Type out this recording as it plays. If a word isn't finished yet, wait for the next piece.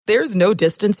There's no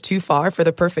distance too far for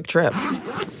the perfect trip.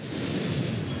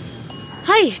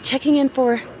 Hi, checking in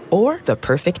for... Or the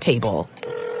perfect table.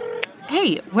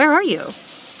 Hey, where are you?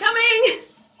 Coming!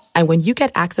 And when you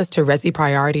get access to Resi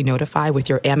Priority Notify with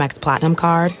your Amex Platinum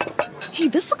card... Hey,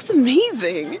 this looks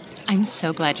amazing. I'm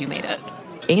so glad you made it.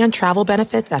 And travel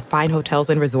benefits at fine hotels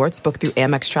and resorts booked through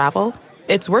Amex Travel,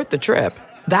 it's worth the trip.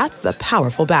 That's the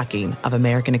powerful backing of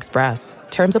American Express.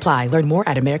 Terms apply. Learn more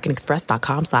at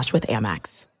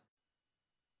americanexpress.com/withAmex.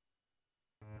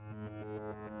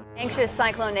 Anxious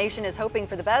Cyclone Nation is hoping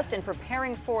for the best and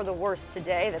preparing for the worst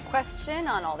today. The question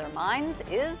on all their minds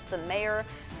is the mayor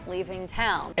leaving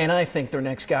town. And I think their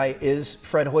next guy is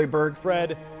Fred Hoiberg.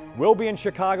 Fred will be in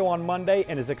Chicago on Monday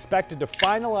and is expected to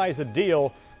finalize a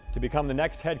deal to become the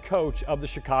next head coach of the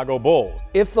Chicago Bulls.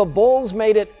 If the Bulls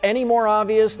made it any more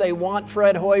obvious they want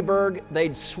Fred Hoiberg,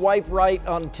 they'd swipe right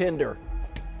on Tinder.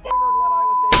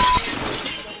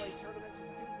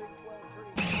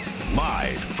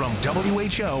 Live from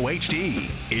WHO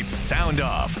HD, it's Sound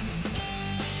Off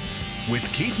with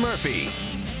Keith Murphy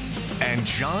and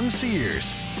John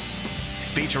Sears,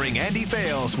 featuring Andy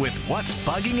Fales with What's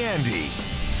Bugging Andy.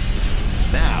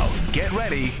 Now, get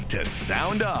ready to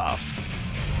sound off.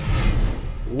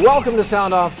 Welcome to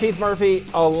Sound Off. Keith Murphy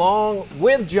along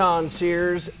with John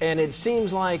Sears, and it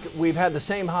seems like we've had the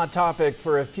same hot topic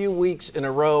for a few weeks in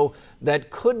a row that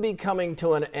could be coming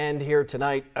to an end here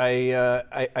tonight.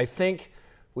 I think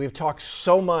we've talked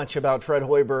so much about Fred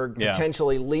Hoiberg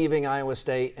potentially leaving Iowa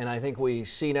State, and I think we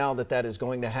see now that that is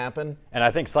going to happen. And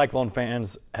I think Cyclone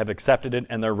fans have accepted it,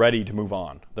 and they're ready to move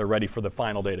on. They're ready for the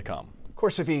final day to come. Of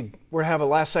course, if he were to have a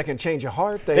last-second change of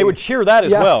heart, they would cheer that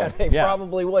as well. They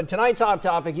probably would. Tonight's hot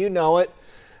topic, you know it.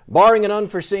 Barring an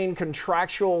unforeseen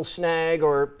contractual snag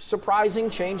or surprising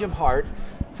change of heart,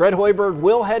 Fred Hoiberg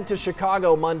will head to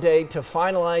Chicago Monday to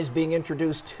finalize being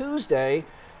introduced Tuesday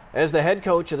as the head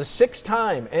coach of the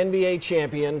six-time NBA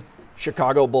champion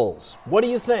Chicago Bulls. What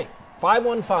do you think?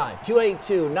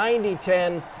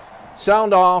 515-282-9010.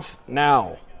 Sound off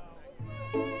now.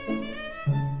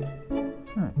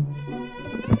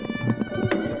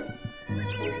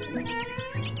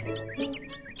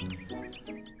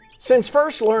 Since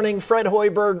first learning Fred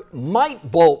Hoiberg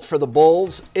might bolt for the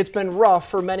Bulls, it's been rough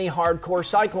for many hardcore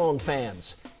Cyclone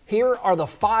fans. Here are the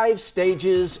 5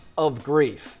 stages of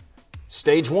grief.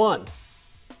 Stage 1,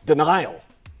 denial.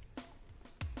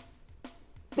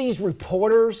 These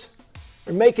reporters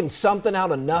are making something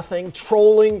out of nothing,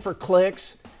 trolling for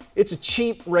clicks. It's a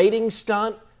cheap rating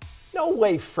stunt. No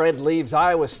way Fred leaves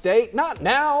Iowa State. Not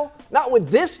now. Not with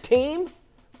this team.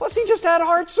 Plus, he just had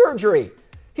heart surgery.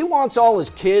 He wants all his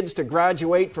kids to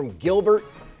graduate from Gilbert,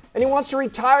 and he wants to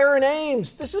retire in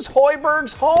Ames. This is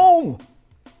Hoiberg's home.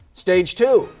 Stage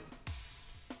 2,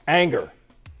 anger.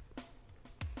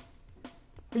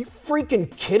 Are you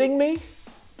freaking kidding me?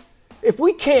 If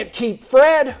we can't keep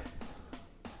Fred,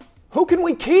 who can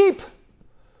we keep?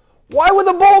 Why would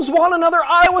the Bulls want another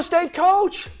Iowa State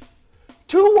coach?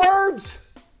 2 words.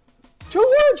 2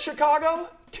 words, Chicago.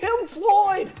 Tim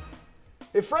Floyd.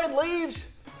 If Fred leaves,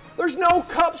 there's no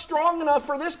cup strong enough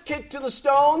for this kick to the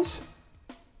stones.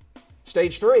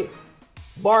 Stage 3,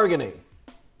 bargaining.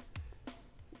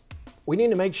 We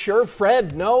need to make sure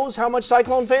Fred knows how much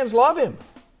Cyclone fans love him.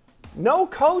 No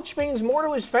coach means more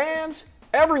to his fans.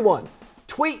 Everyone,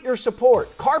 tweet your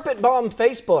support. Carpet bomb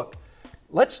Facebook.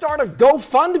 Let's start a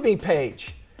GoFundMe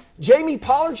page. Jamie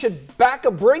Pollard should back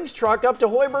a Brinks truck up to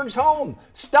Hoiberg's home.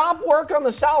 Stop work on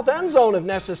the south end zone if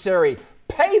necessary.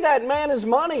 Pay that man his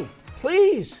money,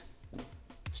 please.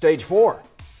 Stage 4,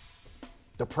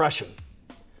 depression.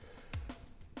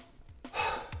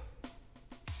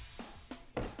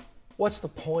 What's the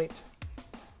point?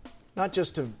 Not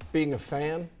just of being a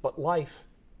fan, but life.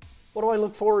 What do I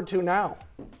look forward to now?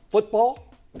 Football?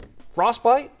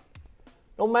 Frostbite?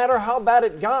 No matter how bad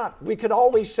it got, we could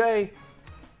always say,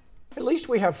 at least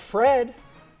we have Fred.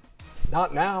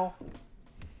 Not now.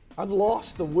 I've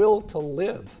lost the will to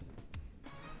live.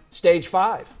 Stage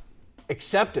 5,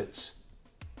 acceptance.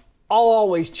 I'll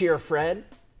always cheer Fred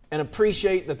and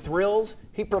appreciate the thrills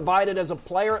he provided as a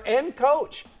player and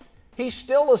coach. He's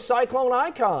still a Cyclone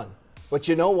icon. But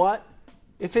you know what?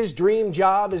 If his dream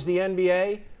job is the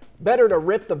NBA, better to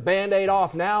rip the Band-Aid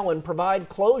off now and provide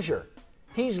closure.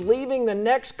 He's leaving the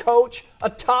next coach a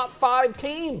top 5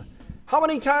 team. How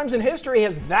many times in history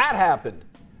has that happened?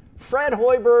 Fred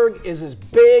Hoiberg is as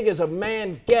big as a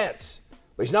man gets.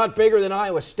 But he's not bigger than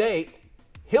Iowa State.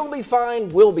 He'll be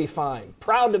fine, we'll be fine.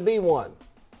 Proud to be one.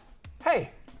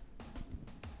 Hey,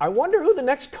 I wonder who the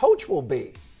next coach will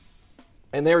be.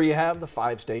 And there you have the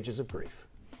 5 stages of grief.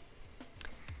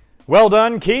 Well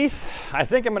done, Keith. I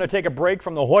think I'm going to take a break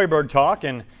from the Hoiberg talk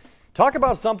and talk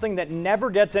about something that never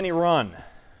gets any run.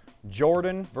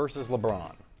 Jordan versus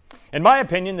LeBron. In my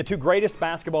opinion, the two greatest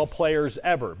basketball players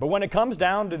ever. But when it comes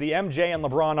down to the MJ and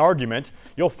LeBron argument,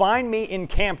 you'll find me in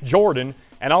Camp Jordan,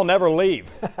 and I'll never leave.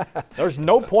 There's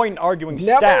no point in arguing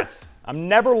stats. I'm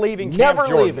never leaving Camp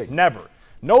Jordan. Never.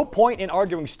 No point in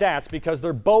arguing stats because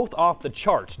they're both off the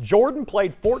charts. Jordan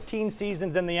played 14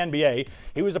 seasons in the NBA.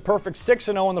 He was a perfect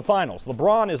 6-0 in the finals.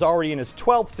 LeBron is already in his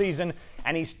 12th season,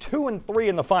 and he's 2-3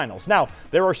 in the finals. Now,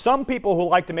 there are some people who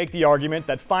like to make the argument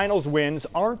that finals wins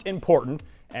aren't important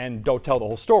and don't tell the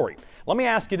whole story. Let me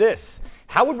ask you this.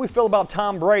 How would we feel about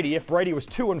Tom Brady if Brady was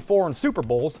 2-4 in Super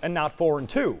Bowls and not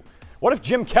 4-2? What if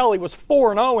Jim Kelly was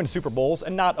 4-0 in Super Bowls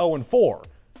and not 0-4?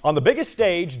 On the biggest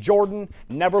stage, Jordan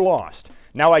never lost.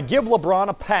 Now, I give LeBron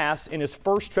a pass in his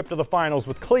first trip to the finals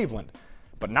with Cleveland,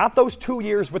 but not those 2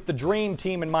 years with the Dream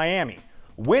Team in Miami.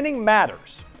 Winning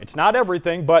matters. It's not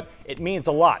everything, but it means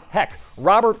a lot. Heck,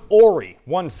 Robert Horry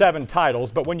won 7 titles,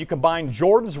 but when you combine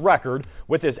Jordan's record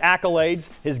with his accolades,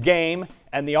 his game,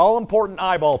 and the all-important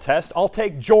eyeball test, I'll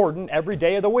take Jordan every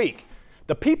day of the week.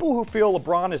 The people who feel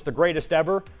LeBron is the greatest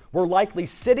ever were likely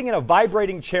sitting in a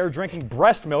vibrating chair drinking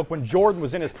breast milk when Jordan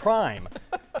was in his prime.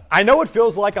 I know it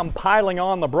feels like I'm piling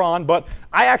on LeBron, but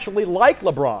I actually like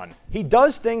LeBron. He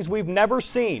does things we've never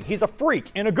seen. He's a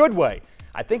freak in a good way.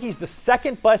 I think he's the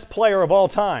second best player of all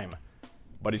time,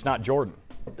 but he's not Jordan.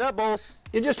 That Bulls.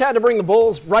 You just had to bring the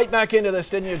Bulls right back into this,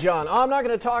 didn't you, John? I'm not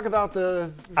going to talk about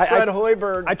the Fred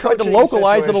Hoiberg. I tried to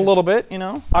localize it a little bit, you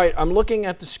know. All right, I'm looking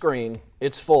at the screen.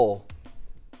 It's full.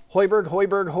 Hoiberg,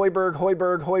 Hoiberg, Hoiberg,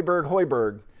 Hoiberg, Hoiberg,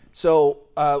 Hoiberg. So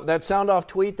that sound-off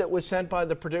tweet that was sent by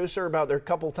the producer about their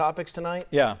couple topics tonight?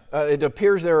 Yeah. It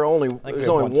appears there's only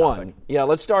one. Yeah,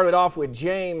 let's start it off with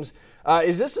James.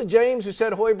 Is this a James who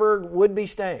said Hoiberg would be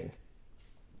staying?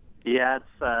 Yeah,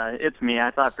 it's me.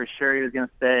 I thought for sure he was going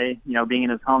to stay, being in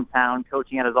his hometown,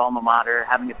 coaching at his alma mater,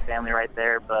 having his family right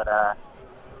there. But I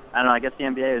don't know, I guess the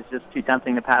NBA is just too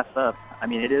tempting to pass up. I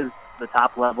mean, it is the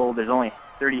top level. There's only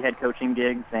 30 head coaching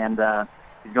gigs, and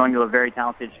he's going to a very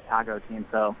talented Chicago team.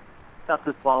 So tough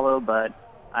to swallow, but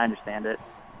I understand it.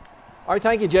 All right,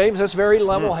 thank you, James. That's very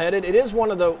level-headed. It is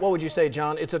one of the, what would you say,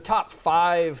 John? It's a top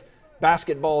 5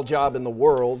 basketball job in the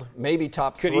world, maybe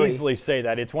top 3. Could easily say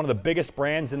that. It's one of the biggest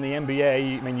brands in the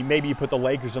NBA. I mean, maybe you put the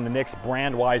Lakers and the Knicks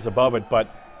brand-wise above it,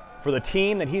 but for the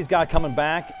team that he's got coming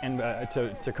back and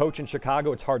to coach in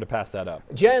Chicago, it's hard to pass that up.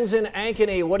 Jens in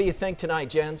Ankeny, what do you think tonight,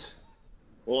 Jens?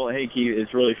 Well, hey, Keith,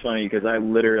 it's really funny because I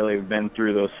literally have been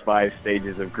through those 5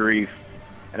 stages of grief,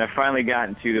 and I've finally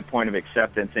gotten to the point of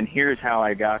acceptance, and here's how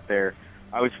I got there.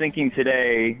 I was thinking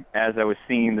today, as I was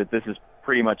seeing that this is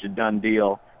pretty much a done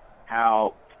deal,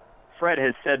 how Fred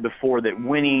has said before that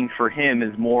winning for him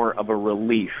is more of a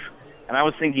relief. And I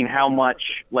was thinking how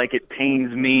much, it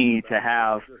pains me to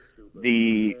have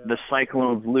the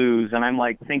Cyclones lose, and I'm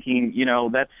thinking,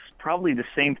 that's probably the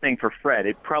same thing for Fred.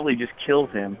 It probably just kills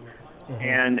him. Mm-hmm.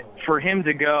 And for him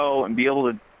to go and be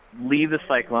able to leave the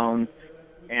Cyclones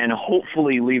and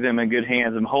hopefully leave them in good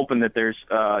hands, I'm hoping that there's,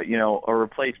 a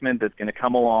replacement that's going to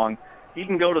come along. He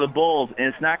can go to the Bulls, and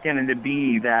it's not going to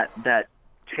be that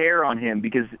tear on him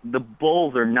because the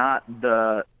Bulls are not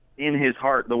in his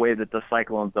heart the way that the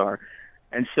Cyclones are.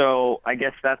 And so I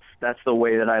guess that's the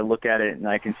way that I look at it, and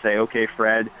I can say, okay,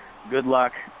 Fred, good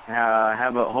luck.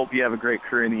 Hope you have a great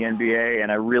career in the NBA,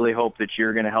 and I really hope that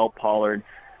you're going to help Pollard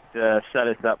to set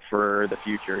us up for the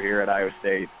future here at Iowa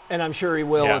State. And I'm sure he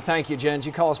will. Yeah. Thank you, Jens.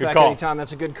 You call us back anytime.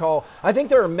 That's a good call. I think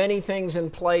there are many things in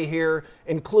play here,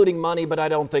 including money, but I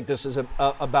don't think this is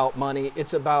about money.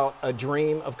 It's about a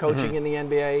dream of coaching in the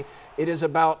NBA. It is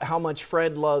about how much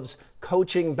Fred loves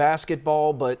coaching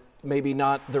basketball, but maybe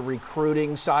not the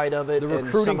recruiting side of it. The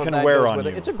recruiting and some of can that wear goes on with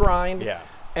you. It. It's a grind. Yeah.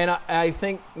 And I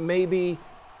think maybe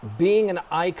being an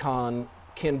icon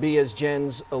can be, as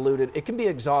Jens alluded, it can be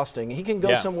exhausting. He can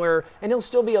go somewhere and he'll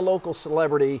still be a local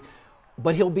celebrity,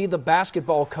 but he'll be the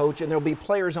basketball coach and there'll be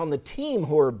players on the team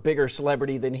who are a bigger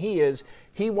celebrity than he is.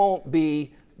 He won't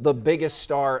be the biggest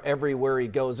star everywhere he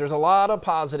goes. There's a lot of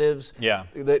positives,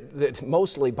 that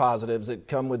mostly positives that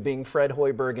come with being Fred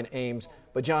Hoiberg and Ames,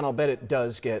 but John, I'll bet it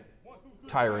does get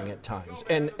tiring at times.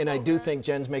 And I do think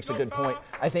Jens makes a good point.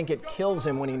 I think it kills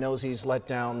him when he knows he's let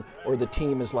down or the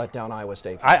team has let down Iowa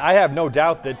State. I have no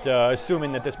doubt that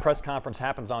assuming that this press conference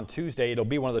happens on Tuesday, it'll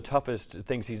be one of the toughest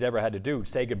things he's ever had to do,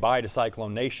 say goodbye to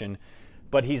Cyclone Nation.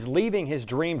 But he's leaving his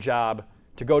dream job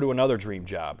to go to another dream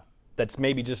job. that's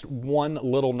maybe just one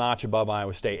little notch above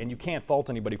Iowa State, and you can't fault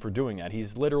anybody for doing that.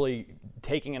 He's literally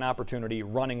taking an opportunity,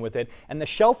 running with it, and the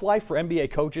shelf life for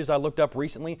NBA coaches I looked up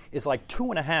recently is like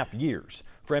 2.5 years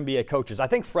for NBA coaches. I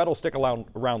think Fred will stick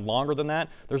around longer than that.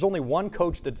 There's only one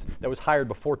coach that was hired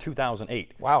before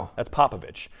 2008. Wow. That's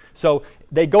Popovich. So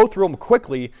they go through them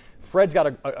quickly. Fred's got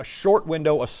a short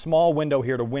window, a small window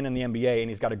here to win in the NBA, and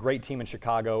he's got a great team in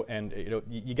Chicago, and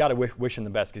you got to wish him the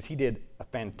best because he did a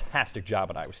fantastic job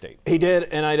at Iowa State. He did,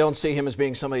 and I don't see him as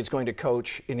being somebody that's going to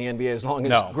coach in the NBA as long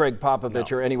as Greg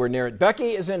Popovich or anywhere near it.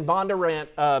 Becky is in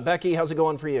Bondurant. Becky, how's it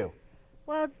going for you?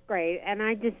 Well, it's great, and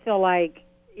I just feel like,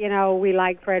 we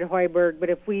like Fred Hoiberg,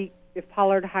 but if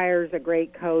Pollard hires a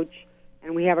great coach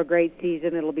and we have a great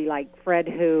season, it'll be like Fred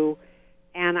who.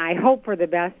 And I hope for the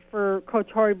best for Coach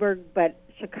Hoiberg, but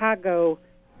Chicago,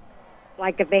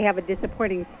 like if they have a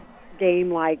disappointing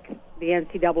game like the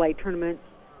NCAA tournament,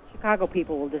 Chicago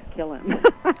people will just kill him.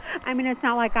 I mean, it's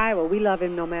not like Iowa. We love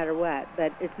him no matter what,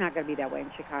 but it's not going to be that way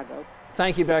in Chicago.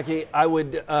 Thank you, Becky. I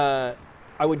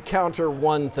would counter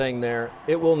one thing there.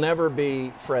 It will never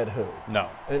be Fred who. No.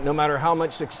 No matter how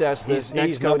much success this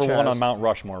next coach has. He's number one on Mount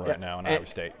Rushmore right now in Iowa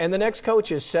State. And the next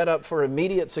coach is set up for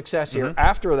immediate success here.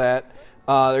 After that,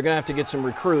 they're going to have to get some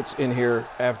recruits in here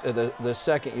after the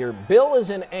second year. Bill is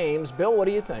in Ames. Bill, what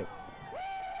do you think?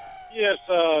 Yes,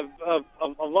 a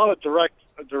lot of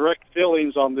direct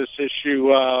feelings on this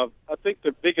issue. I think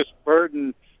the biggest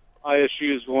burden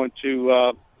ISU is going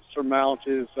to surmount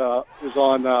is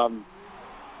on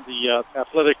the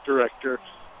athletic director.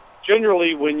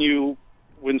 Generally,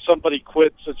 when somebody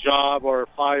quits a job or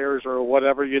fires or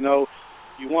whatever, you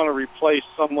want to replace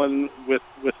someone with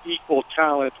equal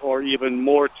talent or even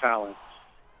more talent.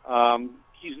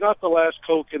 He's not the last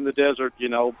Coke in the desert,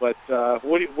 but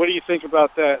what do you think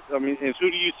about that? I mean, and who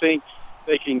do you think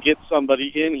they can get somebody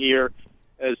in here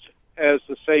as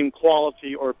the same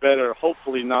quality or better,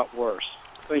 hopefully not worse?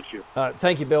 Thank you.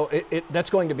 Thank you, Bill. That's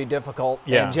going to be difficult.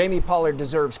 Yeah. And Jamie Pollard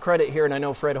deserves credit here, and I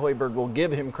know Fred Hoiberg will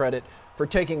give him credit for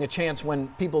taking a chance when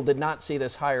people did not see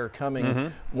this hire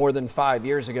coming more than 5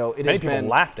 years ago. Many people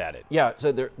laughed at it. Yeah,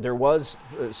 so there was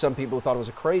some people who thought it was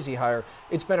a crazy hire.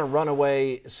 It's been a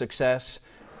runaway success,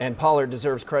 and Pollard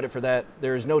deserves credit for that.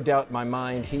 There is no doubt in my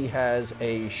mind he has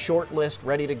a short list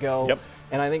ready to go. Yep.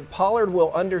 And I think Pollard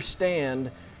will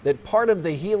understand that part of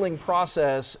the healing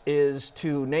process is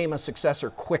to name a successor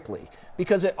quickly,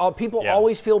 because people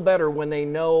always feel better when they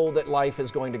know that life is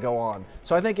going to go on.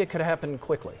 So I think it could happen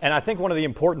quickly. And I think one of the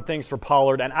important things for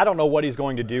Pollard, and I don't know what he's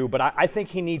going to do, but I think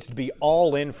he needs to be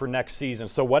all in for next season.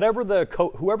 So whoever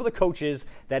the coach is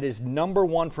that is number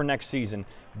one for next season,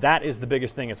 that is the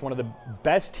biggest thing. It's one of the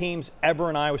best teams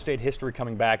ever in Iowa State history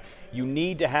coming back. You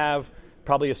need to have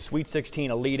probably a Sweet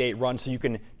 16, Elite 8 run so you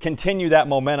can continue that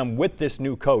momentum with this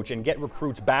new coach and get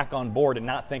recruits back on board and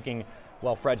not thinking,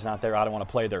 well, Fred's not there, I don't want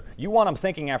to play there. You want them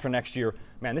thinking after next year,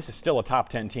 man, this is still a top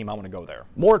 10 team, I want to go there.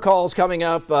 More calls coming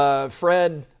up.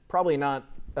 Fred, probably not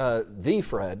the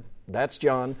Fred, that's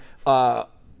John.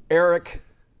 Eric,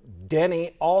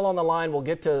 Denny, all on the line. We'll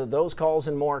get to those calls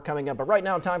and more coming up. But right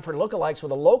now, time for lookalikes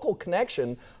with a local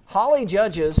connection. Holly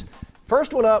Judges.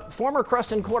 First one up, former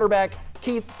Creston quarterback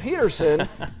Keith Peterson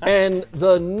and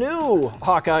the new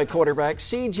Hawkeye quarterback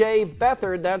C.J.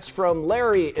 Beathard. That's from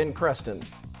Larry in Creston.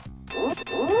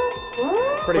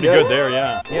 Pretty good there,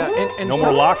 yeah. Yeah, and no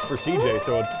more locks for C.J.,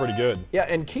 so it's pretty good. Yeah,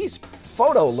 and Keith's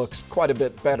photo looks quite a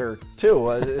bit better,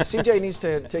 too. C.J. needs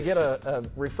to get a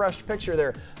refreshed picture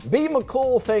there. B.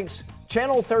 McCool thinks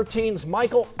Channel 13's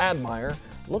Michael Admire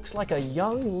looks like a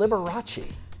young Liberace.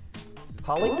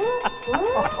 Holly?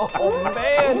 Oh,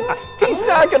 man. He's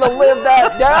not going to live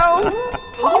that down.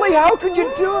 Holly, how could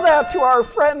you do that to our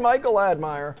friend Michael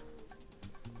Admire?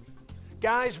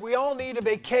 Guys, we all need a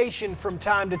vacation from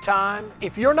time to time.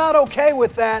 If you're not okay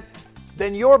with that,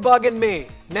 then you're bugging me.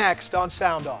 Next on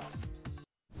SoundOFF.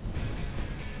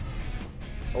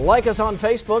 Like us on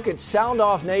Facebook, it's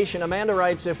SoundOFF Nation. Amanda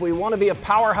writes, if we want to be a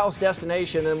powerhouse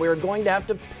destination, then we're going to have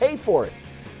to pay for it.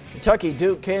 Kentucky,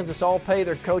 Duke, Kansas all pay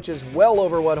their coaches well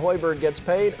over what Hoiberg gets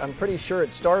paid. I'm pretty sure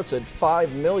it starts at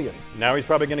 $5 million. Now he's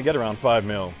probably going to get around $5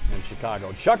 million in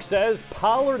Chicago. Chuck says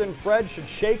Pollard and Fred should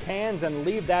shake hands and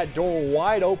leave that door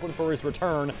wide open for his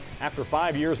return after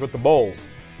 5 years with the Bulls.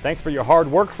 Thanks for your hard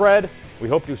work, Fred. We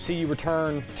hope to see you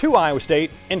return to Iowa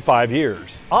State in 5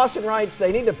 years. Austin writes,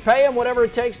 they need to pay him whatever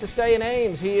it takes to stay in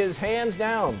Ames. He is hands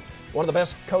down one of the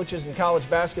best coaches in college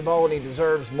basketball, and he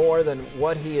deserves more than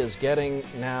what he is getting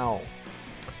now.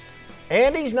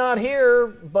 Andy's not here,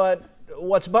 but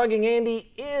what's bugging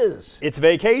Andy is... It's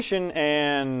vacation,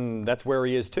 and that's where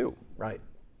he is too. Right.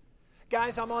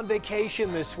 Guys, I'm on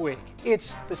vacation this week.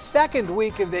 It's the second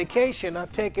week of vacation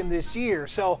I've taken this year,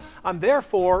 so I'm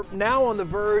therefore now on the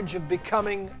verge of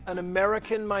becoming an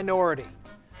American minority.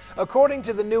 According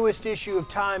to the newest issue of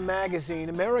Time magazine,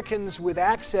 Americans with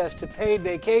access to paid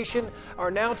vacation are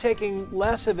now taking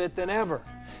less of it than ever.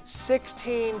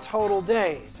 16 total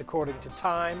days, according to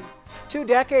Time. 2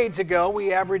 decades ago,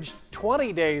 we averaged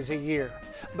 20 days a year,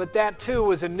 but that too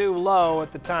was a new low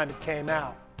at the time it came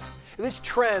out. This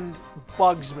trend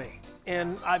bugs me,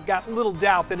 and I've got little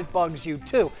doubt that it bugs you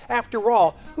too. After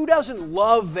all, who doesn't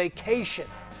love vacation?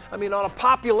 I mean, on a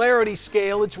popularity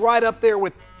scale, it's right up there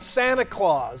with Santa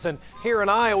Claus and here in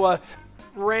Iowa,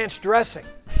 ranch dressing.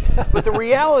 But the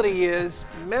reality is,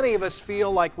 many of us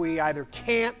feel like we either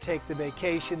can't take the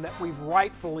vacation that we've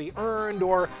rightfully earned,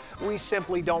 or we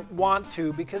simply don't want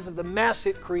to because of the mess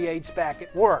it creates back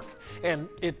at work. And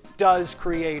it does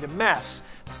create a mess.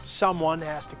 Someone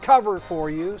has to cover for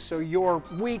you, so your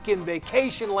week in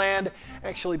vacation land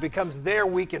actually becomes their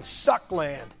week in suck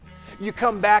land. You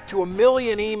come back to a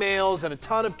million emails and a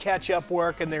ton of catch-up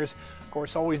work, and there's, of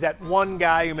course, always that one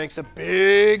guy who makes a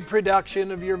big production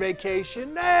of your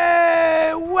vacation.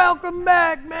 Hey, welcome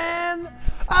back, man.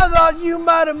 I thought you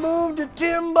might have moved to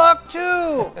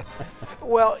Timbuktu.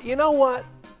 Well, you know what?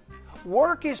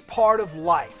 Work is part of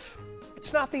life.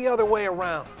 It's not the other way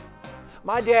around.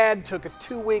 My dad took a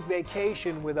 2-week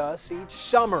vacation with us each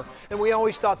summer, and we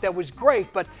always thought that was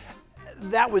great, but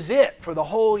that was it for the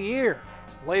whole year.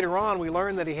 Later on, we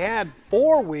learned that he had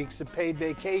 4 weeks of paid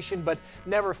vacation, but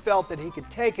never felt that he could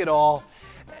take it all.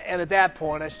 And at that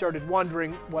point, I started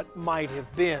wondering what might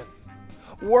have been.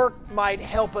 Work might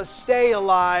help us stay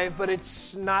alive, but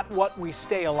it's not what we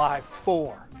stay alive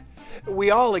for.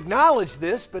 We all acknowledge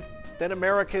this, but then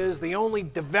America is the only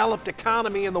developed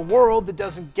economy in the world that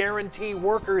doesn't guarantee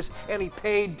workers any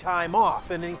paid time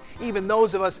off. And even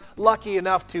those of us lucky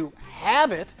enough to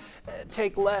have it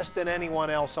take less than anyone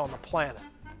else on the planet.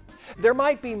 There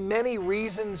might be many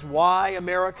reasons why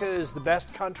America is the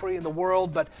best country in the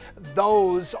world, but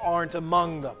those aren't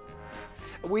among them.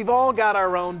 We've all got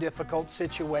our own difficult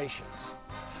situations.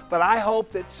 But I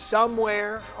hope that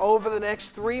somewhere over the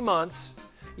next 3 months,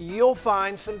 you'll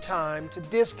find some time to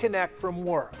disconnect from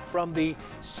work, from the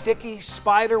sticky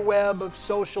spider web of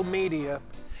social media,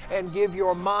 and give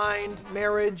your mind,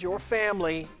 marriage, or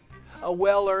family a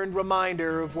well-earned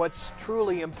reminder of what's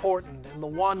truly important in the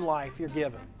one life you're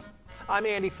given. I'm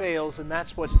Andy Fales, and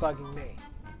that's what's bugging me.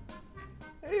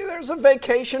 Hey, there's a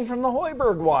vacation from the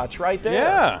Hoiberg Watch right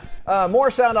there. Yeah.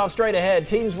 More Sound Off straight ahead.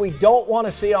 Teams we don't want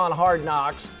to see on Hard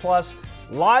Knocks, plus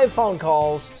live phone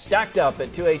calls stacked up at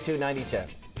 282-9010.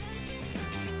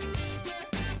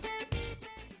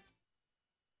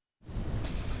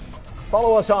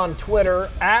 Follow us on Twitter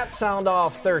at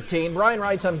SoundOff13. Brian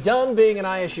writes, I'm done being an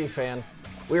ISU fan.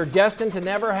 We are destined to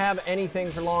never have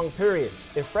anything for long periods.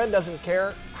 If Fred doesn't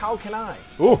care, how can I?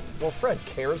 Ooh. Well, Fred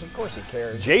cares. Of course he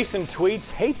cares. Jason tweets,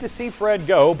 hate to see Fred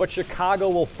go, but Chicago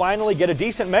will finally get a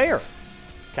decent mayor.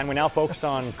 Can we now focus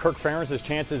on Kirk Ferentz's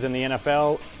chances in the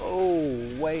NFL?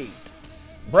 Oh, wait.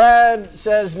 Brad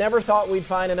says, never thought we'd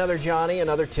find another Johnny,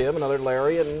 another Tim, another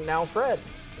Larry, and now Fred.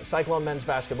 Cyclone men's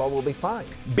basketball will be fine.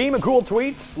 B. McCool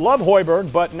tweets, love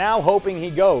Hoiberg, but now hoping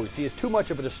he goes. He is too much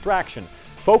of a distraction.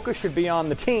 Focus should be on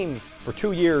the team. For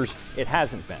 2 years, it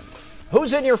hasn't been.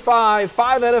 Who's in your five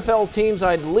NFL teams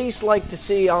I'd least like to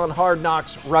see on Hard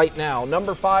Knocks right now?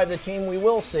 Number 5, the team we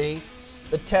will see,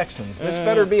 the Texans. This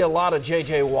better be a lot of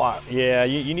J.J. Watt. Yeah,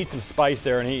 you need some spice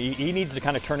there, and he needs to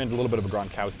kind of turn into a little bit of a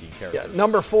Gronkowski character. Yeah,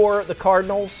 number 4, the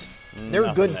Cardinals. They're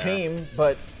a good there. team,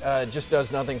 but just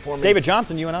does nothing for me. David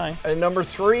Johnson, you and I. And number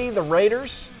 3, the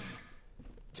Raiders.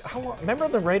 Remember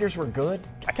the Raiders were good?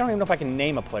 I don't even know if I can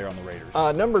name a player on the Raiders.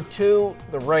 Number 2,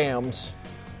 the Rams.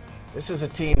 This is a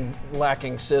team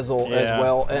lacking sizzle as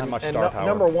well. Not much star power.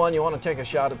 Number 1, you want to take a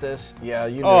shot at this? Yeah,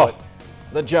 you know it.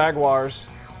 The Jaguars.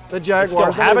 The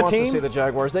Jaguars. They still have a wants team? to see the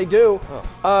Jaguars. They do.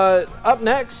 Up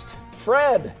next,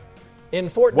 Fred in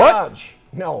Fort What? Dodge.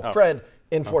 No, Fred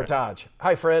in Fort Dodge.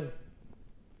 Hi, Fred.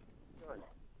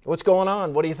 What's going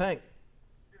on? What do you think?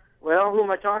 Well, who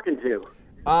am I talking to?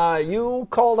 You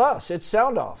called us. It's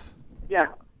Sound Off. Yeah.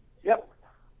 Yep.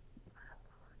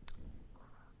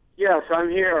 Yes, I'm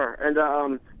here, and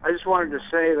I just wanted to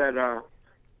say that.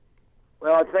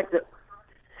 Well, I think that.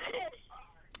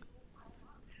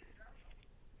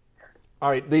 All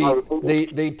right.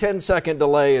 The 10-second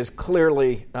delay is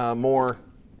clearly more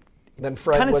than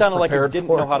Fred Kind of was sounded like he prepared didn't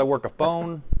for. know how to work a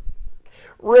phone.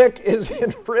 Rick is in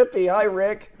Rippy. Hi,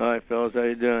 Rick. Hi, fellas. How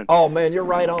you doing? Oh, man, you're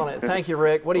right on it. Thank you,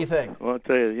 Rick. What do you think? Well, I'll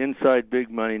tell you, the inside big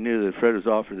money knew that if Fred was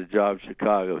offered the job in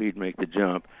Chicago, he'd make the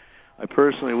jump. I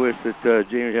personally wish that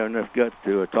Jamie had enough guts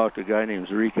to talk to a guy named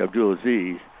Tariq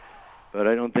Abdulaziz, but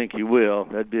I don't think he will.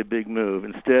 That'd be a big move.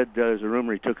 Instead, there's a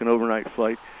rumor he took an overnight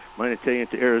flight, might have taken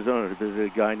it to Arizona to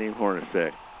visit a guy named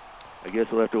Hornacek. I guess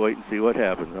we'll have to wait and see what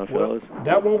happens, huh, fellas?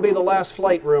 That won't be the last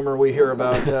flight rumor we hear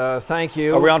about. Thank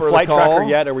you. Are we on for Flight the call. Tracker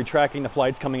yet? Are we tracking the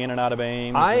flights coming in and out of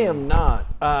Ames? I am not.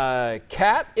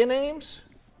 Kat in Ames?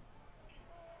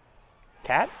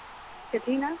 Kat?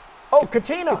 Katina? Oh,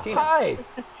 Katina. Hi.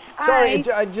 Sorry,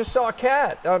 I just saw a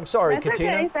cat. I'm sorry, That's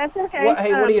Katina. okay. That's okay.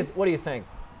 Hey, what do you think?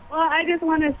 Well, I just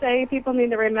want to say people need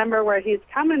to remember where he's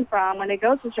coming from when he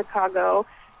goes to Chicago.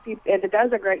 And it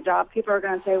does a great job. People are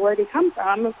going to say, where did he come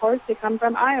from? Of course, he come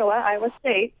from Iowa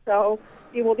State, so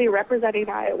he will be representing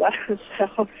Iowa.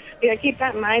 So keep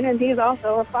that in mind. And he's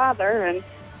also a father, and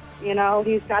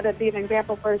he's got to be an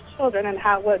example for his children. And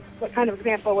what kind of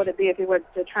example would it be if he were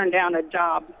to turn down a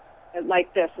job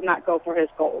like this and not go for his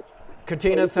goals?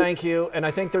 Katina, thank you. And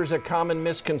I think there's a common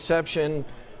misconception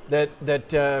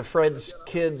that Fred's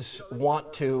kids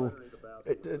want to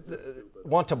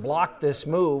block this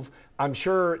move. I'm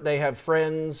sure they have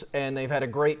friends and they've had a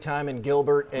great time in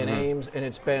Gilbert and Ames, and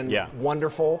it's been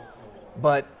wonderful.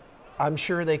 But I'm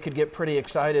sure they could get pretty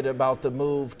excited about the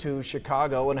move to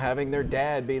Chicago and having their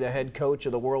dad be the head coach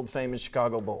of the world-famous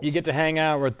Chicago Bulls. You get to hang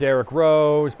out with Derrick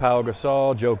Rose, Pau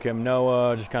Gasol, Joakim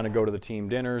Noah, just kind of go to the team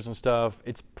dinners and stuff.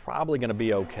 It's probably going to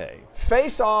be okay.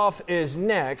 Face Off is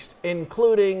next,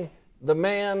 including the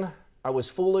man I was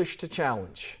foolish to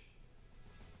challenge.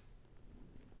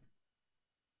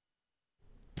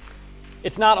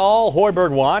 It's not all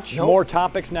Hoiberg watch. Nope. More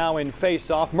topics now in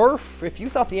Face Off. Murph, if you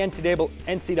thought the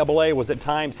NCAA was at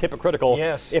times hypocritical,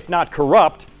 if not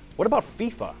corrupt, what about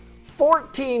FIFA?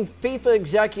 14 FIFA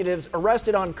executives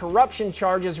arrested on corruption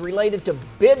charges related to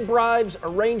bid bribes,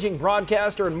 arranging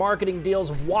broadcaster and marketing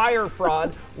deals, wire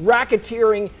fraud,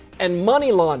 racketeering, and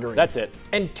money laundering. That's it.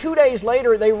 And 2 days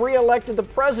later, they re-elected the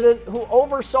president who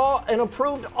oversaw and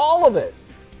approved all of it.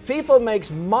 FIFA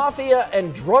makes mafia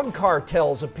and drug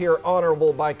cartels appear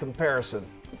honorable by comparison.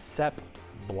 Sepp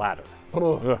Blatter.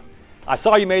 I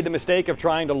saw you made the mistake of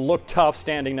trying to look tough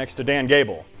standing next to Dan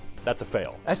Gable. That's a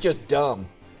fail. That's just dumb.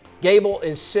 Gable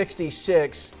is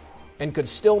 66 and could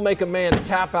still make a man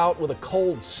tap out with a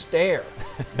cold stare.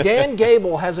 Dan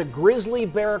Gable has a grizzly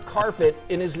bear carpet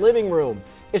in his living room.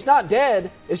 It's not dead,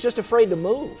 it's just afraid to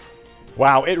move.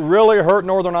 Wow, it really hurt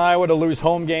Northern Iowa to lose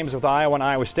home games with Iowa and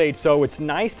Iowa State, so it's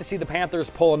nice to see the Panthers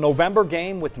pull a November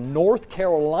game with North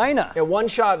Carolina. A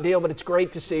one-shot deal, but it's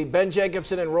great to see. Ben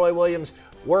Jacobson and Roy Williams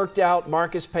worked out.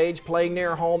 Marcus Page playing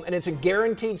near home, and it's a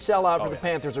guaranteed sellout for the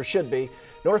Panthers, or should be.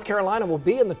 North Carolina will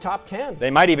be in the top 10. They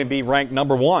might even be ranked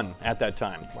number 1 at that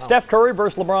time. Wow. Steph Curry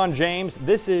versus LeBron James.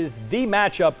 This is the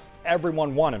matchup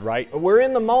everyone wanted, right? We're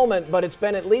in the moment, but it's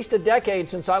been at least a decade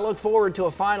since I look forward to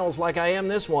a finals like I am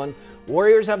this one.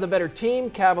 Warriors have the better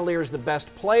team, Cavaliers the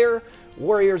best player.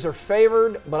 Warriors are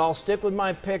favored, but I'll stick with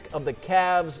my pick of the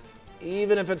Cavs,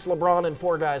 even if it's LeBron and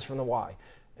 4 guys from the Y.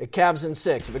 Cavs in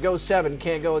 6. If it goes 7,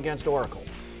 can't go against Oracle.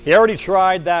 He already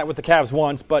tried that with the Cavs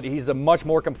once, but he's a much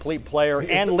more complete player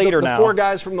and leader now. The 4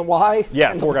 guys from the Y?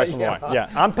 Yeah, 4 guys from the Y.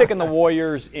 Yeah, I'm picking the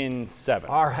Warriors in 7.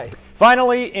 All right.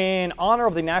 Finally, in honor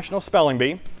of the National Spelling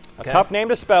Bee, a tough name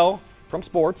to spell from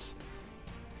sports,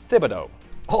 Thibodeau.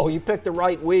 Oh, you picked the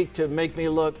right week to make me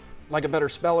look like a better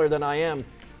speller than I am.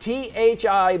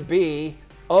 Thibodeau.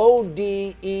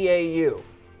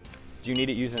 Do you need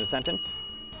it used in a sentence?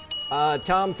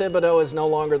 Tom Thibodeau is no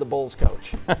longer the Bulls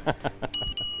coach.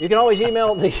 You can always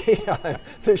email the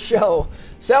show,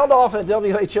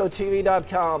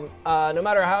 SoundOFF@WHOTV.com. No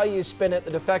matter how you spin it,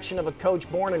 the defection of a coach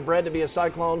born and bred to be a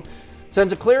Cyclone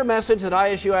sends a clear message that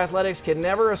ISU athletics can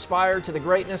never aspire to the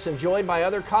greatness enjoyed by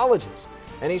other colleges.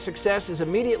 Any success is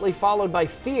immediately followed by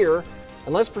fear.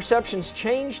 Unless perceptions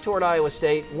change toward Iowa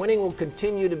State, winning will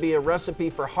continue to be a recipe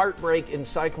for heartbreak in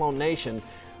Cyclone Nation.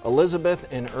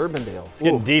 Elizabeth in Urbandale. It's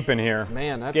getting deep in here.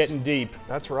 Man, that's getting deep.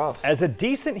 That's rough. As a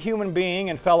decent human being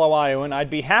and fellow Iowan, I'd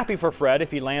be happy for Fred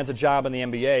if he lands a job in the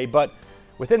NBA, but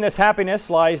within this happiness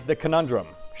lies the conundrum.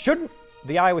 Shouldn't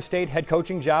the Iowa State head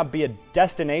coaching job be a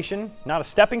destination, not a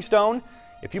stepping stone?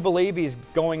 If you believe he's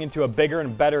going into a bigger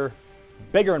and better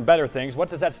things,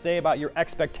 what does that say about your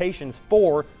expectations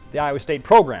for the Iowa State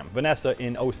program? Vanessa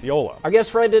in Osceola. I guess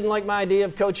Fred didn't like my idea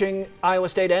of coaching Iowa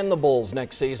State and the Bulls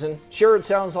next season. Sure, it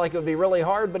sounds like it would be really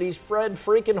hard, but he's Fred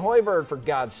freaking Hoiberg, for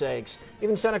God's sakes.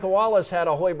 Even Seneca Wallace had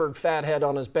a Hoiberg fathead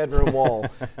on his bedroom wall.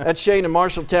 That's Shane in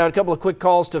Marshalltown. A couple of quick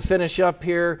calls to finish up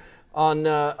here on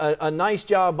a nice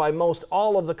job by most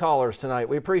all of the callers tonight.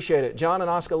 We appreciate it. John in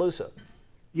Oskaloosa.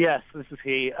 Yes, this is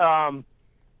he.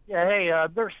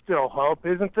 There's still hope,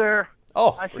 isn't there?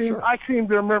 Oh, I seem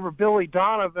to remember Billy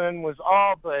Donovan was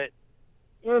all but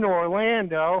in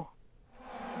Orlando.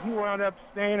 He wound up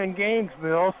staying in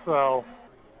Gainesville, so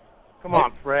come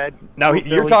on, Fred. Now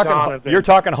you're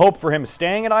talking hope for him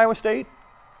staying at Iowa State?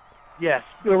 Yes,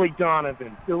 Billy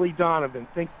Donovan. Billy Donovan.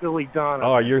 Think Billy Donovan.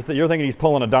 Oh, you're thinking he's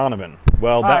pulling a Donovan.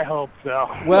 Well, I hope so.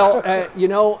 Well,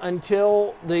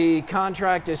 until the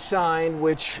contract is signed,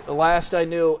 which last I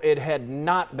knew it had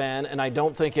not been, and I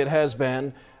don't think it has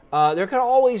been, there can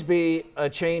always be a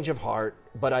change of heart,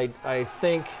 but I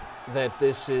think that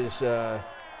this is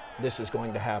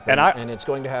going to happen, and it's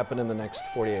going to happen in the next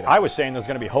 48 hours. I was saying there's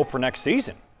going to be hope for next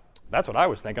season. That's what I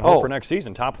was thinking. Hope for next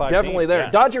season. Top 5 definitely team. there.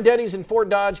 Yeah. Dodger Denny's in Fort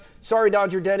Dodge. Sorry,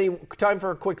 Dodger Denny. Time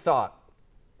for a quick thought.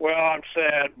 Well, I'm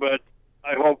sad, but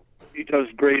I hope he does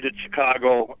great at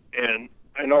Chicago, and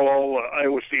I know all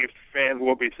Iowa State fans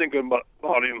will be thinking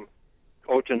about him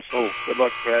coaching, so good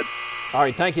luck, Fred. All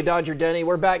right, thank you, Dodger Denny.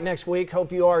 We're back next week.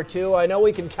 Hope you are, too. I know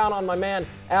we can count on my man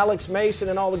Alex Mason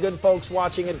and all the good folks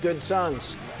watching at Good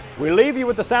Sons. We leave you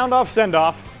with the sound-off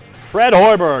send-off. Fred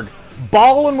Hoiberg,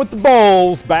 balling with the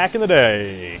Bulls back in the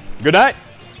day. Good night.